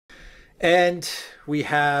And we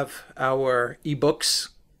have our ebooks,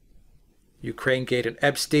 Ukrainegate and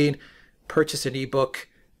Epstein. Purchase an ebook.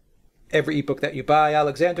 Every ebook that you buy,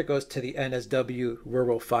 Alexander, goes to the NSW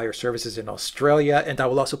Rural Fire Services in Australia. And I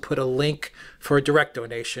will also put a link for a direct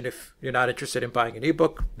donation. If you're not interested in buying an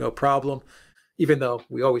ebook, no problem. Even though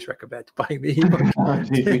we always recommend buying the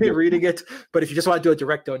ebook, reading it. But if you just want to do a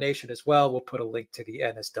direct donation as well, we'll put a link to the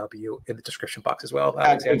NSW in the description box as well.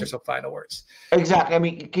 Alexander, some final words. Exactly. I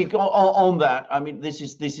mean, on that. I mean, this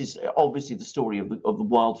is obviously the story of the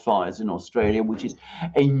wildfires in Australia, which is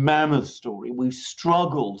a mammoth story. We've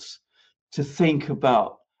struggled to think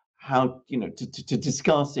about how, to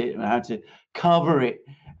discuss it and how to cover it.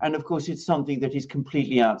 And of course, it's something that is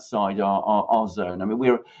completely outside our zone. I mean,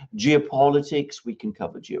 we're geopolitics. We can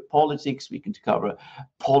cover geopolitics. We can cover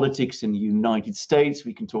politics in the United States.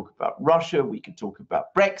 We can talk about Russia. We can talk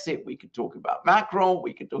about Brexit. We can talk about Macron.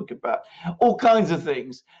 We can talk about all kinds of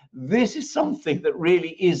things. This is something that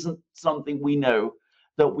really isn't something we know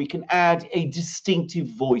that we can add a distinctive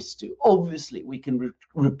voice to. Obviously, we can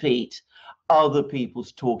repeat other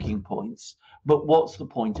people's talking points, but what's the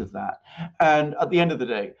point of that? And at the end of the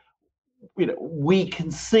day, we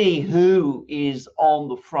can see who is on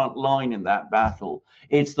the front line in that battle.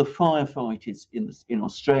 It's the firefighters in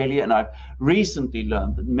Australia, and I've recently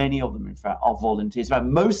learned that many of them, in fact, are volunteers. In fact,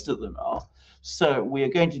 most of them are. So we are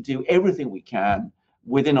going to do everything we can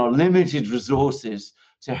within our limited resources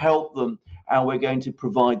to help them, and we're going to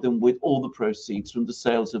provide them with all the proceeds from the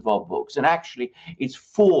sales of our books. And actually, it's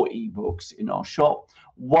 4 ebooks in our shop,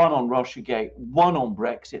 one on Russiagate, one on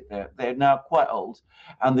Brexit. They're now quite old.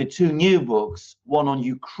 And the 2 new books, one on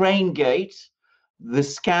Ukrainegate, the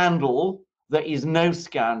scandal, there is no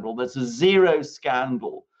scandal, there's a zero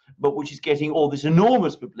scandal, but which is getting all this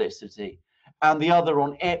enormous publicity. And the other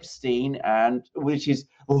on Epstein, and which is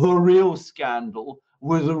the real scandal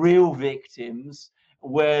with the real victims,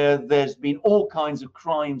 where there's been all kinds of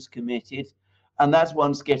crimes committed, and that's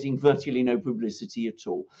one's getting virtually no publicity at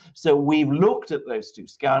all. So we've looked at those 2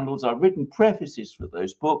 scandals. I've written prefaces for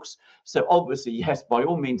those books. So obviously, yes, by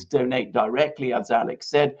all means, donate directly, as Alex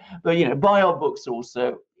said, but buy our books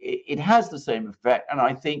also. It has the same effect, and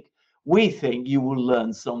we think you will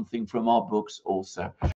learn something from our books also.